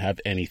didn't want to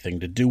have anything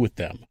to do with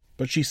them,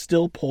 but she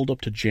still pulled up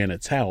to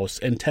Janet's house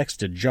and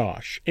texted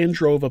Josh and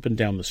drove up and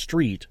down the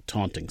street,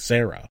 taunting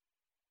Sarah.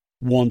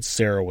 Once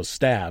Sarah was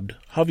stabbed,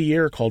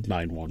 Javier called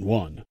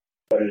 911.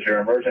 What is your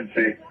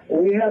emergency?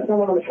 We have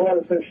someone on the floor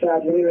that's been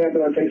stabbed. We need an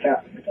ambulance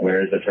ASAP.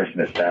 Where is the person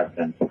that stabbed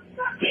them?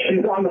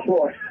 She's on the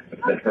floor.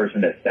 The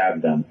person that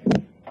stabbed them?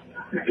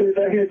 She's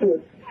right here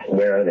too.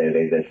 Where are they?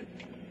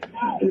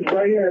 She's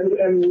right here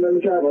in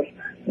the driveway.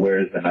 Where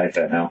is the knife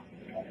at now?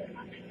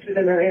 She's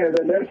in her hands,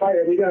 and they're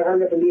fighting. We gotta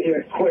hurry up and be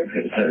here, quick.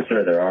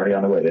 Sir, they're already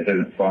on the way. This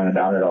isn't slowing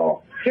down at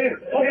all. Stay on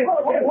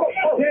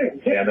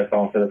the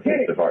phone for the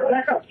police department.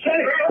 Back up.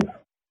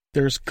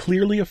 There's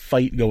clearly a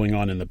fight going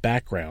on in the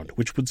background,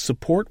 which would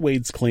support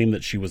Wade's claim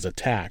that she was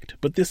attacked,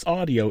 but this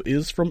audio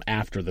is from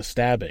after the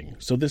stabbing,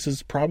 so this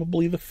is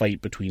probably the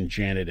fight between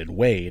Janet and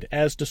Wade,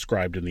 as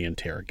described in the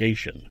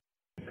interrogation.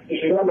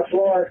 She's on the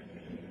floor.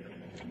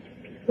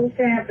 Who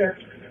stabbed her?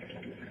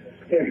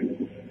 Here.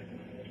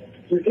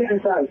 She's getting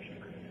inside.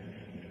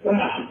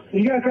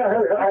 You guys got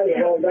her.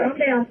 Calm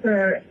down,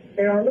 sir.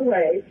 They're on the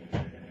way.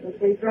 The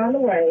police are on the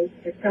way.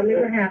 Just tell me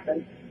what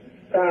happened.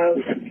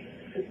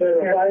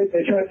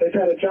 They tried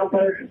to jump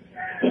her.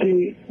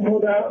 She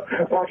pulled out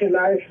her pocket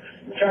knife,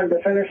 trying to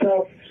defend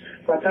herself.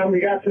 By the time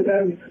we got to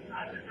them,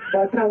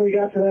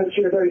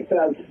 she was already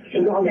stabbed.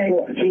 She's on the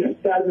floor. She was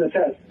stabbed in the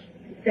chest.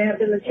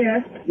 Stabbed in the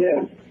chest?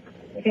 Yeah.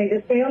 Okay,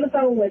 just stay on the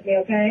phone with me,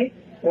 okay?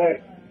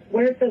 Right.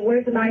 Where's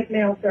the knife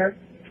now, sir?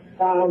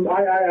 I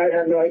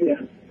have no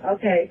idea.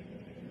 Okay.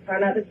 Try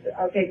not to.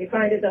 Okay, if you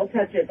find it, don't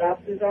touch it. The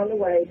officer's on the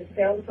way. Just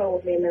stay on the phone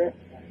with me a minute.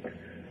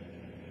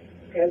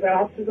 Okay, the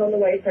officer's on the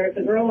way, sir. Is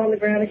the girl on the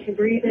ground? Is she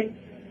breathing?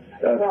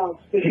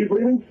 Is she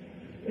breathing?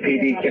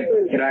 PD,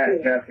 can I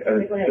ask,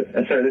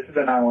 sir, this is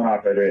a 911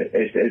 operator.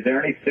 Is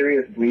there any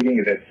serious bleeding?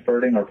 Is it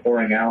spurting or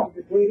pouring out? Is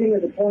it bleeding?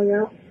 Is it pouring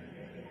out?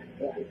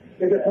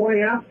 Is it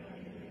pouring out?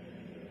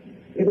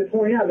 Is it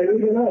pouring out? They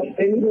need to know.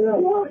 They need to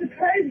know. Oh, it's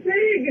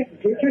crazy.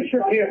 Get your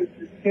shirt here.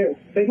 Here.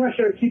 Take my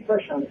shirt. Keep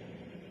pressure on it.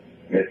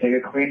 Yeah, take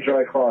a clean,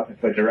 dry cloth and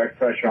put direct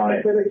pressure on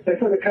it. They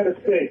said to cut it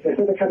big. They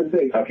said to cut it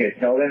big. Okay,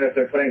 tell them if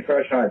they're putting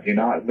pressure on it, do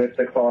not lift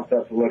the cloth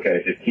up to look at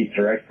it. Just keep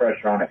direct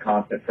pressure on it,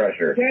 constant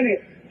pressure.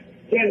 Janet,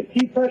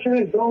 keep pressure on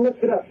it. Don't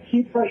lift it up.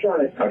 Keep pressure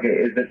on it. Okay,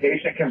 is the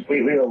patient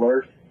completely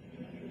alert?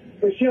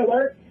 Is she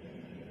alert?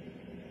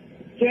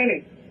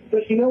 Janet,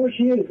 does she know where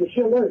she is? Is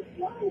she alert?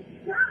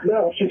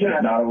 No, she's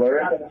not. Not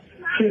alert?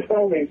 She's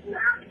foaming.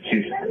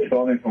 She's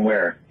foaming from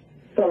where?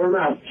 From her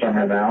mouth. From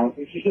her mouth?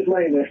 She's just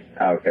laying there.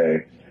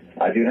 Okay.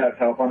 I do have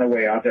help on the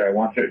way out there. I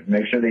want to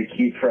make sure they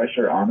keep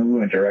pressure on the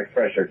wound, direct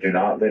pressure. Do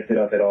not lift it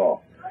up at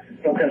all.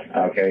 Okay.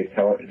 Okay,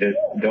 just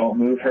don't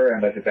move her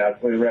unless it's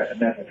absolutely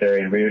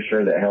necessary and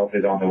reassure that help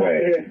is on the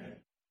way.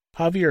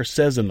 Javier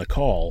says in the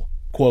call,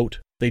 quote,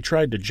 "They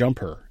tried to jump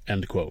her,"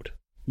 end quote,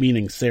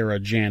 meaning Sarah,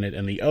 Janet,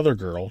 and the other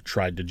girl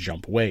tried to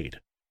jump Wade.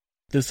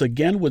 This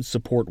again would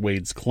support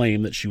Wade's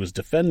claim that she was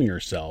defending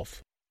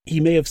herself. He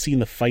may have seen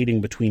the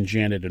fighting between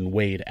Janet and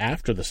Wade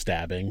after the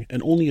stabbing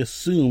and only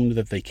assumed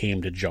that they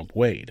came to jump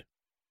Wade.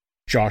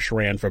 Josh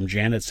ran from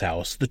Janet's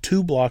house the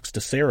 2 blocks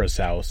to Sarah's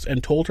house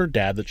and told her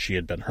dad that she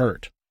had been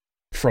hurt.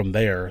 From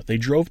there, they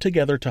drove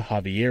together to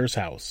Javier's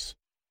house.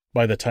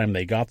 By the time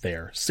they got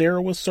there,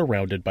 Sarah was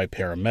surrounded by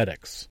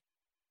paramedics.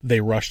 They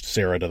rushed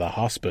Sarah to the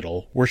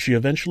hospital, where she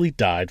eventually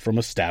died from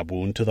a stab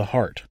wound to the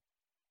heart.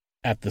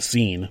 At the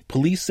scene,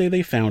 police say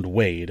they found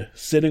Wade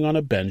sitting on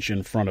a bench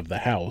in front of the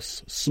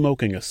house,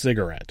 smoking a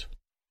cigarette.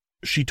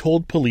 She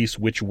told police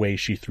which way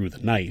she threw the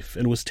knife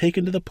and was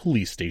taken to the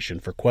police station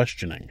for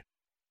questioning.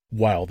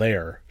 While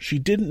there, she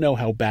didn't know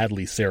how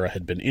badly Sarah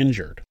had been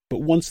injured,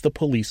 but once the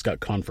police got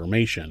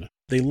confirmation,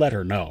 they let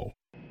her know.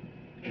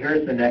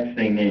 Here's the next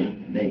thing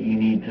that you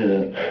need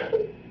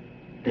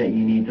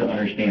to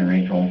understand,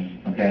 Rachel,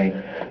 okay?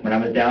 When I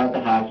was down at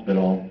the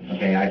hospital,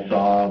 okay, I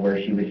saw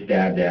where she was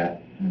stabbed at.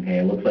 Okay,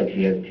 it looks like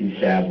she has 2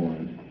 stab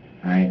wounds,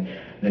 all right?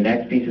 The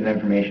next piece of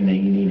information that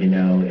you need to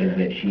know is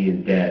that she is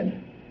dead.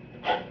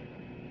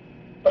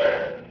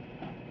 Oh,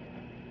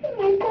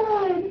 my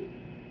God.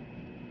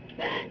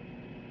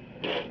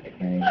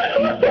 Okay,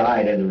 she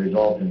died as a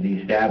result of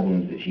these stab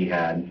wounds that she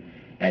had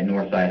at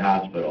Northside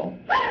Hospital.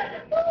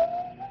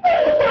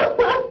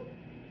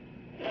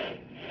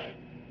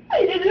 I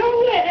didn't know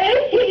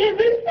where she is.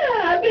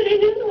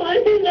 just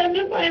wanted them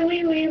to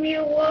finally leave me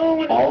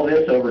alone. All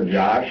this over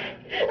Josh?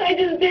 I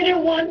just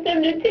didn't want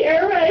them to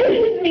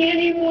terrorize me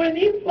anymore.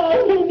 They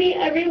follow me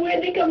everywhere.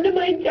 They come to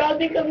my job.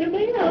 They come to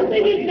my house.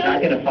 Well, she's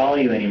not going to follow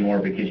you anymore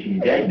because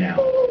she's dead now.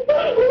 Oh,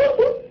 God.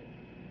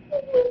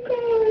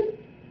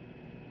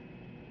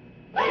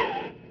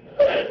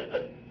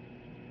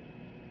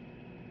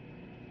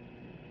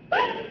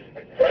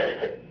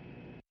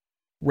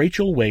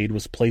 Rachel Wade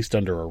was placed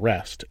under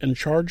arrest and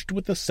charged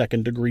with the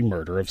second-degree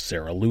murder of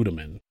Sarah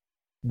Ludeman.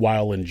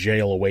 While in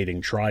jail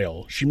awaiting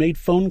trial, she made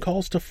phone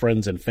calls to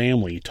friends and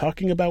family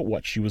talking about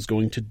what she was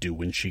going to do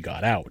when she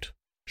got out.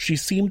 She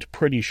seemed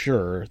pretty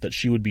sure that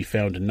she would be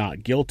found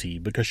not guilty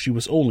because she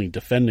was only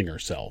defending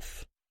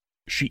herself.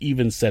 She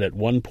even said at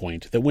one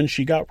point that when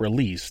she got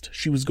released,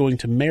 she was going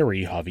to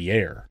marry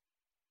Javier.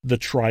 The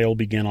trial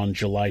began on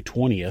July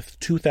 20th,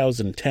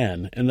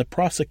 2010, and the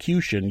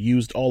prosecution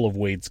used all of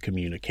Wade's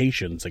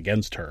communications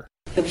against her.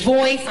 The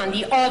voice on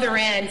the other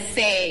end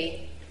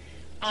say,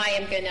 I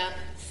am going to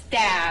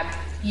stab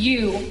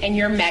you and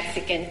your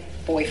Mexican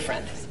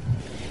boyfriend.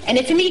 And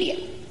it's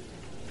immediate.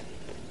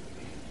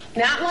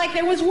 Not like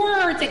there was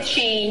words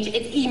exchanged,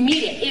 it's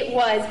immediate. It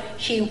was,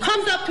 she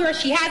comes up to her,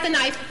 she has a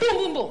knife, boom,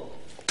 boom, boom.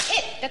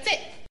 That's it.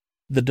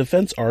 The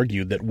defense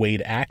argued that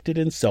Wade acted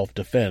in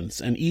self-defense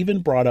and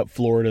even brought up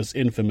Florida's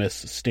infamous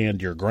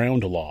Stand Your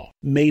Ground law,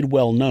 made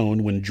well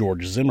known when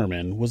George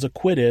Zimmerman was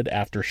acquitted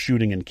after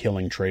shooting and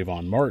killing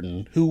Trayvon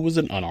Martin, who was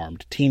an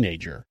unarmed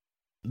teenager.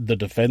 The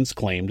defense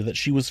claimed that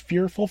she was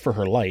fearful for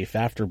her life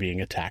after being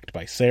attacked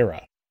by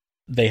Sarah.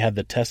 They had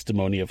the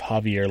testimony of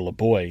Javier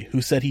Laboy,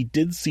 who said he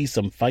did see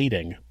some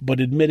fighting, but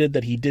admitted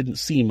that he didn't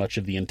see much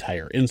of the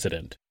entire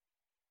incident.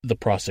 The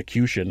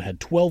prosecution had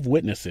 12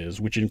 witnesses,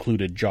 which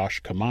included Josh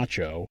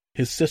Camacho,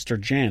 his sister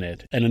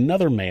Janet, and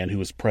another man who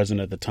was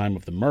present at the time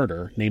of the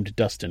murder named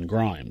Dustin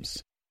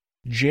Grimes.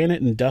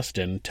 Janet and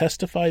Dustin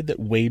testified that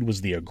Wade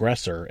was the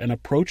aggressor and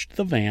approached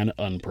the van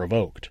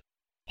unprovoked.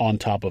 On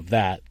top of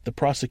that, the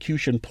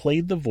prosecution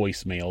played the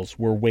voicemails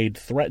where Wade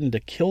threatened to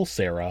kill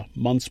Sarah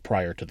months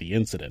prior to the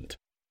incident.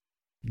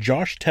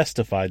 Josh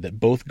testified that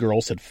both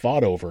girls had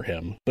fought over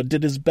him, but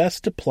did his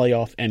best to play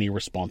off any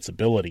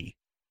responsibility.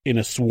 In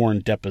a sworn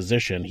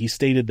deposition, he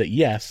stated that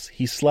yes,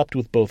 he slept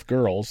with both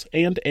girls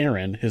and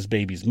Erin, his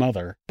baby's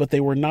mother, but they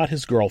were not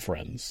his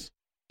girlfriends.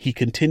 He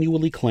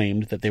continually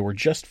claimed that they were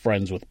just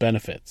friends with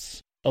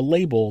benefits, a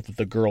label that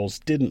the girls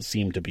didn't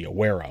seem to be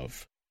aware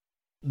of.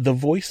 The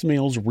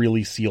voicemails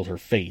really sealed her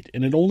fate,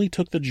 and it only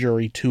took the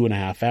jury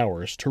 2.5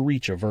 hours to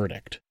reach a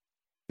verdict.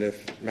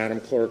 If Madam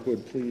Clerk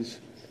would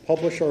please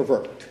publish our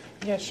verdict.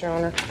 Yes, Your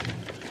Honor.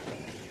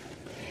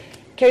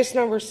 Case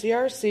number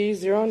CRC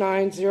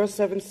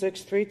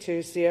 0907632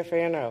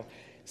 CFANO,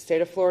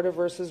 State of Florida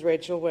versus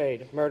Rachel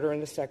Wade, murder in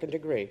the second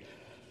degree.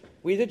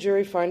 We, the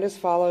jury, find as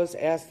follows: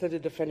 ask that the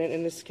defendant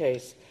in this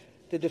case.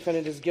 The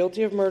defendant is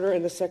guilty of murder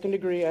in the second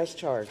degree as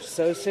charged.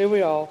 So say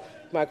we all.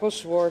 Michael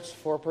Schwartz,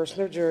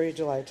 four-person jury,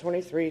 July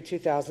 23,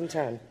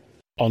 2010.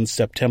 On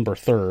September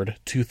 3,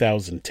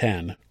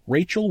 2010,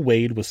 Rachel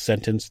Wade was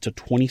sentenced to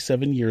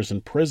 27 years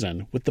in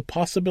prison with the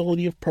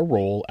possibility of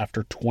parole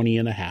after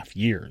 20.5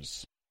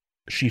 years.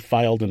 She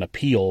filed an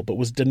appeal but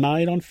was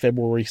denied on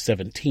February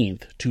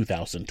 17,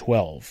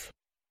 2012.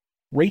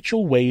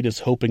 Rachel Wade is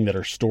hoping that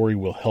her story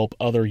will help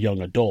other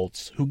young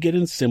adults who get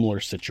in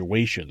similar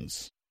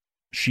situations.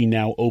 She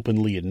now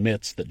openly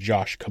admits that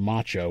Josh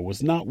Camacho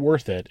was not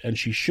worth it and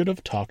she should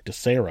have talked to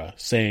Sarah,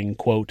 saying,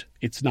 quote,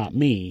 "It's not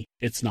me,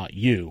 it's not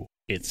you,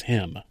 it's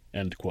him,"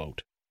 end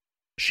quote.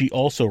 She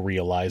also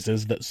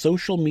realizes that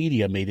social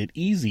media made it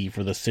easy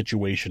for the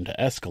situation to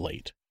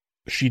escalate.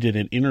 She did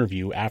an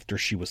interview after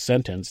she was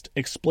sentenced,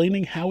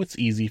 explaining how it's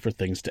easy for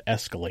things to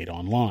escalate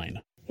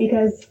online.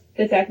 Because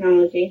the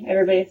technology,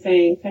 everybody's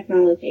saying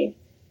technology.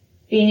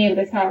 Being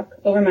able to talk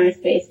over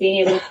MySpace,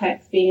 being able to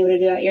text, being able to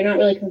do that, you're not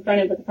really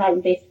confronted with the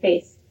problem face to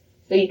face.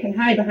 So you can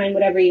hide behind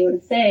whatever you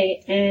want to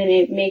say, and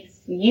it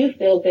makes you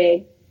feel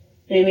big,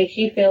 and it makes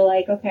you feel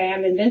like, okay,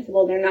 I'm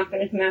invincible, they're not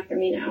going to come after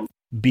me now.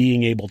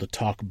 Being able to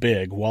talk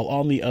big while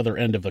on the other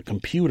end of a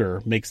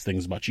computer makes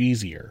things much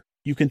easier.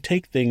 You can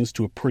take things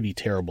to a pretty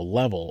terrible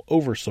level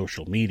over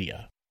social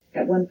media.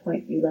 At one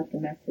point, you left a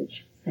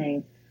message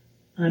saying,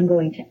 "I'm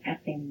going to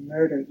effing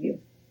murder you."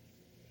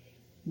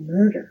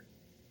 Murder?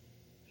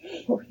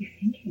 What were you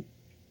thinking?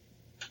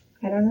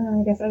 I don't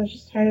know. I guess I was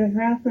just tired of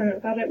harassment. I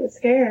thought it was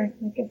scary,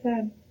 like I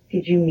said.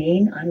 Did you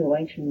mean I'm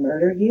going to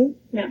murder you?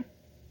 No.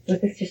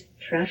 Was this just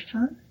trash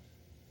talk?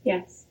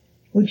 Yes.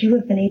 Would you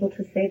have been able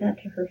to say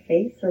that to her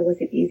face, or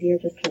was it easier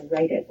just to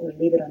write it or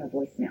leave it on a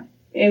voicemail?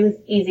 It was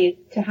easy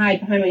to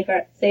hide behind my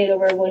threat, say it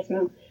over a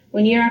voicemail.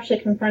 When you're actually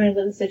confronted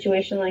with a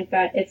situation like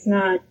that, it's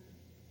not,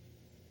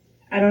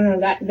 I don't know,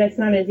 that's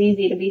not as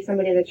easy to be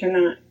somebody that you're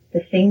not. The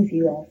things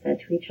you all said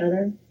to each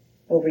other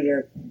over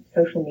your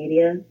social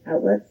media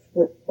outlets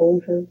were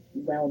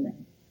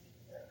overwhelming.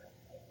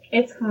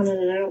 It's common,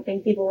 and I don't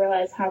think people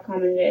realize how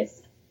common it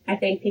is. I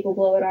think people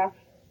blow it off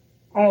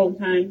all the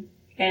time.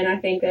 And I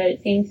think that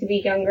it seems to be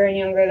younger and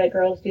younger that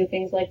girls do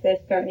things like this,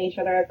 threaten each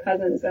other. I have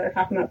cousins that are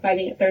talking about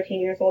fighting at 13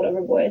 years old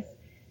over boys.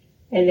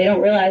 And they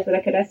don't realize what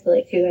it could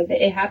escalate to.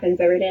 It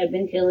happens every day. I've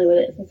been dealing with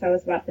it since I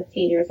was about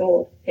 15 years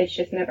old. It's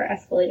just never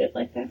escalated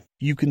like this.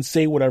 You can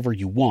say whatever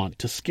you want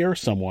to scare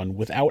someone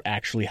without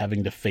actually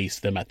having to face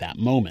them at that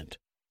moment.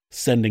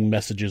 Sending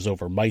messages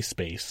over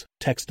MySpace,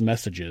 text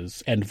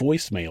messages, and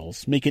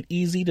voicemails make it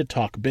easy to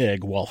talk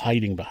big while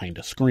hiding behind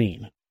a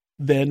screen.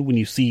 Then, when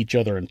you see each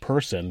other in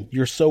person,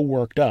 you're so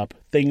worked up,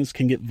 things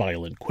can get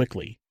violent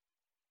quickly.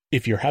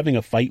 If you're having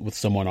a fight with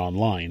someone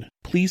online,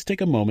 please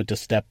take a moment to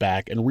step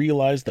back and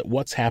realize that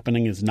what's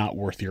happening is not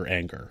worth your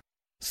anger.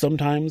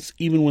 Sometimes,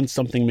 even when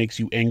something makes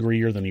you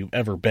angrier than you've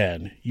ever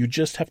been, you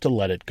just have to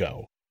let it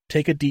go.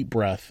 Take a deep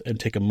breath and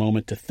take a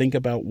moment to think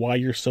about why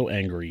you're so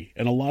angry,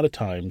 and a lot of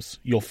times,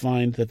 you'll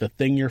find that the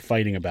thing you're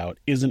fighting about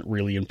isn't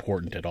really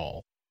important at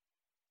all.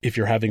 If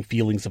you're having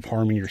feelings of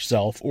harming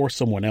yourself or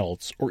someone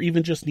else, or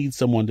even just need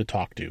someone to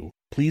talk to,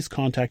 please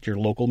contact your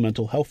local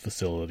mental health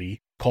facility,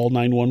 call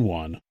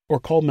 911, or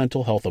call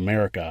Mental Health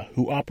America,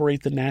 who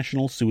operate the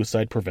National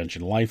Suicide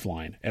Prevention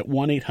Lifeline at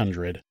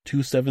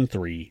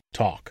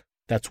 1-800-273-TALK.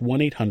 That's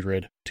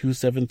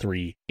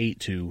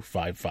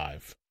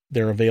 1-800-273-8255.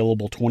 They're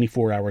available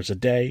 24 hours a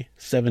day,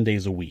 7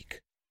 days a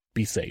week.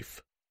 Be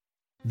safe.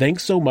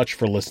 Thanks so much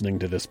for listening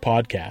to this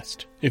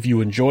podcast. If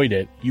you enjoyed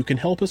it, you can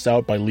help us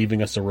out by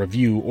leaving us a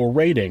review or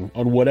rating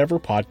on whatever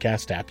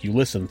podcast app you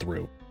listen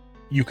through.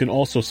 You can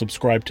also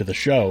subscribe to the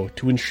show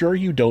to ensure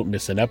you don't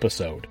miss an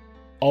episode.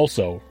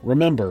 Also,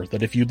 remember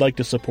that if you'd like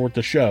to support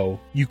the show,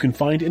 you can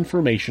find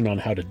information on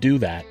how to do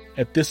that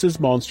at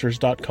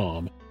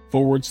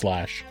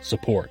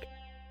thisismonsters.com/support.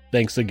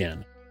 Thanks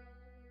again.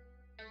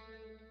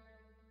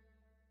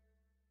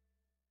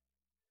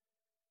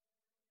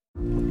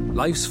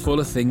 Life's full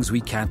of things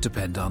we can't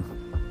depend on,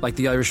 like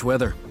the Irish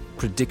weather,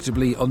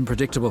 predictably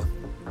unpredictable.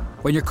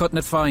 When you're cutting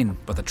it fine,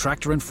 but the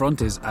tractor in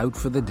front is out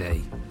for the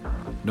day.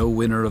 No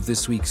winner of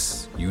this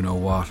week's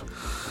you-know-what.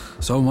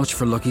 So much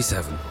for Lucky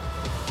 7.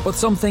 But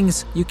some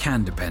things you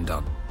can depend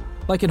on,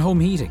 like in home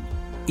heating.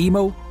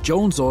 Emo,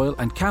 Jones Oil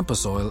and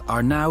Campus Oil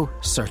are now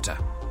CERTA,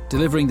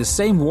 delivering the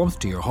same warmth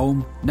to your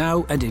home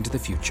now and into the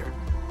future.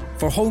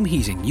 For home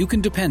heating you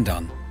can depend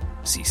on,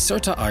 see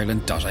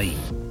CERTAIreland.ie.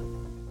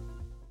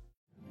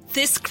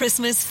 This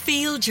Christmas,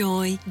 feel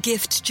joy,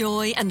 gift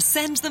joy and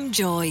send them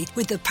joy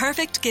with the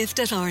perfect gift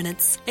at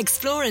Arnott's.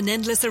 Explore an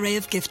endless array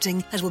of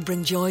gifting that will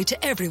bring joy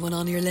to everyone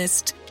on your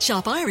list.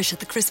 Shop Irish at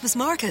the Christmas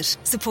market.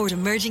 Support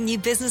emerging new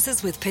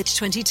businesses with Pitch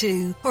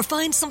 22. Or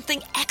find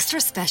something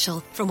extra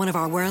special from one of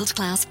our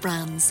world-class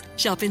brands.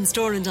 Shop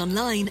in-store and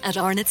online at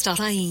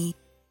arnotts.ie.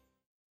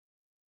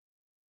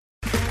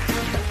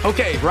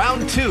 Okay,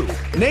 round two.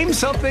 Name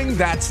something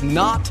that's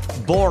not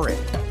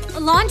boring. A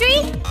laundry?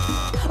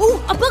 Ooh,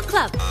 a book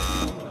club.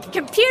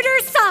 Computer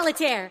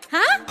solitaire,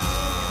 huh?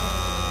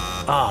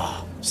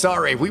 Ah, oh,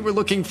 sorry, we were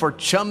looking for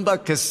Chumba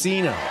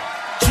Casino.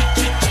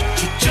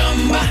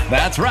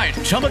 That's right,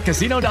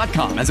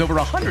 ChumbaCasino.com has over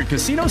 100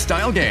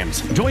 casino-style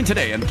games. Join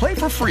today and play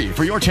for free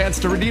for your chance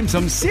to redeem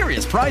some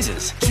serious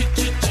prizes.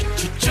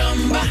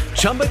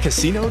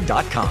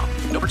 ChumbaCasino.com.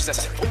 No purchase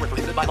necessary. Void where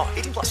prohibited by law.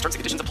 18+ terms and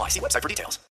conditions apply. See website for details.